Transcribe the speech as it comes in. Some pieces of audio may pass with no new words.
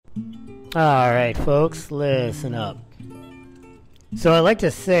All right, folks, listen up. So I like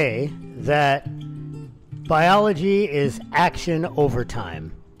to say that biology is action over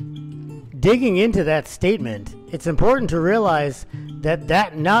time. Digging into that statement, it's important to realize that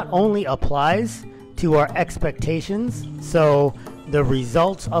that not only applies to our expectations, so the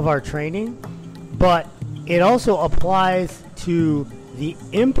results of our training, but it also applies to the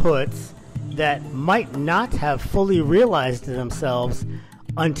inputs that might not have fully realized themselves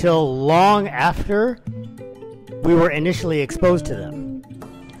until long after we were initially exposed to them.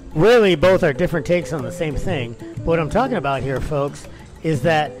 Really, both are different takes on the same thing. But what I'm talking about here, folks, is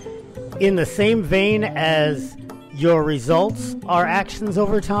that in the same vein as your results are actions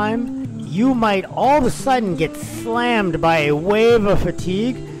over time, you might all of a sudden get slammed by a wave of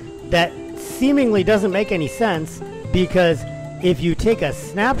fatigue that seemingly doesn't make any sense, because if you take a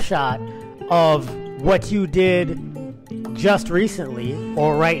snapshot of what you did just recently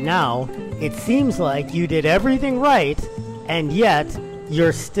or right now, it seems like you did everything right, and yet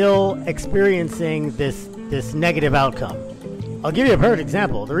you're still experiencing this negative outcome. I'll give you a perfect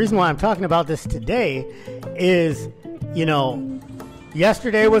example. The reason why I'm talking about this today is,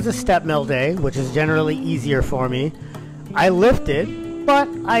 yesterday was a step mill day, which is generally easier for me. I lifted, but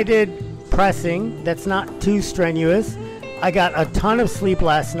I did pressing that's not too strenuous. I got a ton of sleep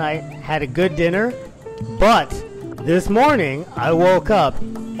last night, had a good dinner, but this morning I woke up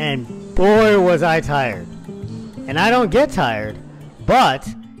and boy was I tired. And I don't get tired, but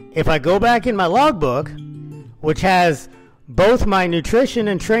if I go back in my logbook, which has both my nutrition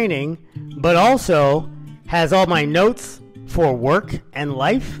and training, but also has all my notes for work and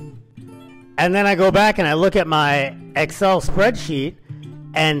life, and then I go back and I look at my Excel spreadsheet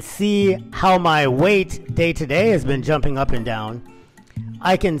and see how my weight day to day has been jumping up and down,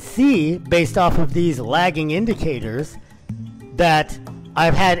 I can see, based off of these lagging indicators, that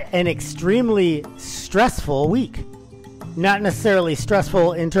I've had an extremely stressful week. Not necessarily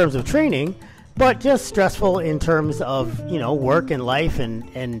stressful in terms of training, but just stressful in terms of, work and life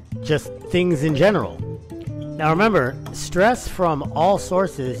and just things in general. Now remember, stress from all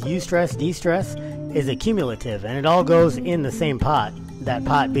sources, eustress, de-stress, is accumulative, and it all goes in the same pot, that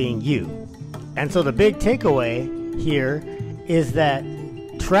pot being you. And so the big takeaway here is that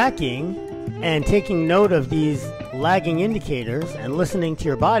tracking and taking note of these lagging indicators and listening to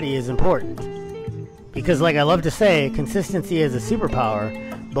your body is important. Because like I love to say, consistency is a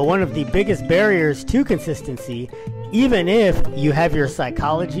superpower, but one of the biggest barriers to consistency, even if you have your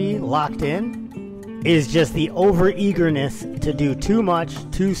psychology locked in, is just the over-eagerness to do too much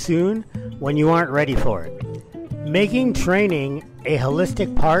too soon when you aren't ready for it. Making training a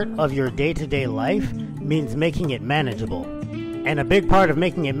holistic part of your day-to-day life means making it manageable. And a big part of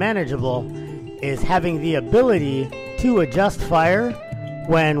making it manageable is having the ability to adjust fire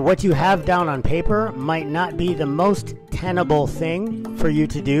when what you have down on paper might not be the most tenable thing for you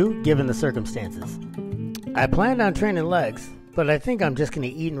to do given the circumstances. I planned on training legs, but I think I'm just going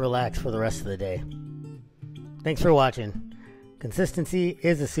to eat and relax for the rest of the day. Thanks for watching. Consistency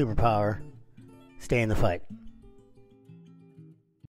is a superpower. Stay in the fight.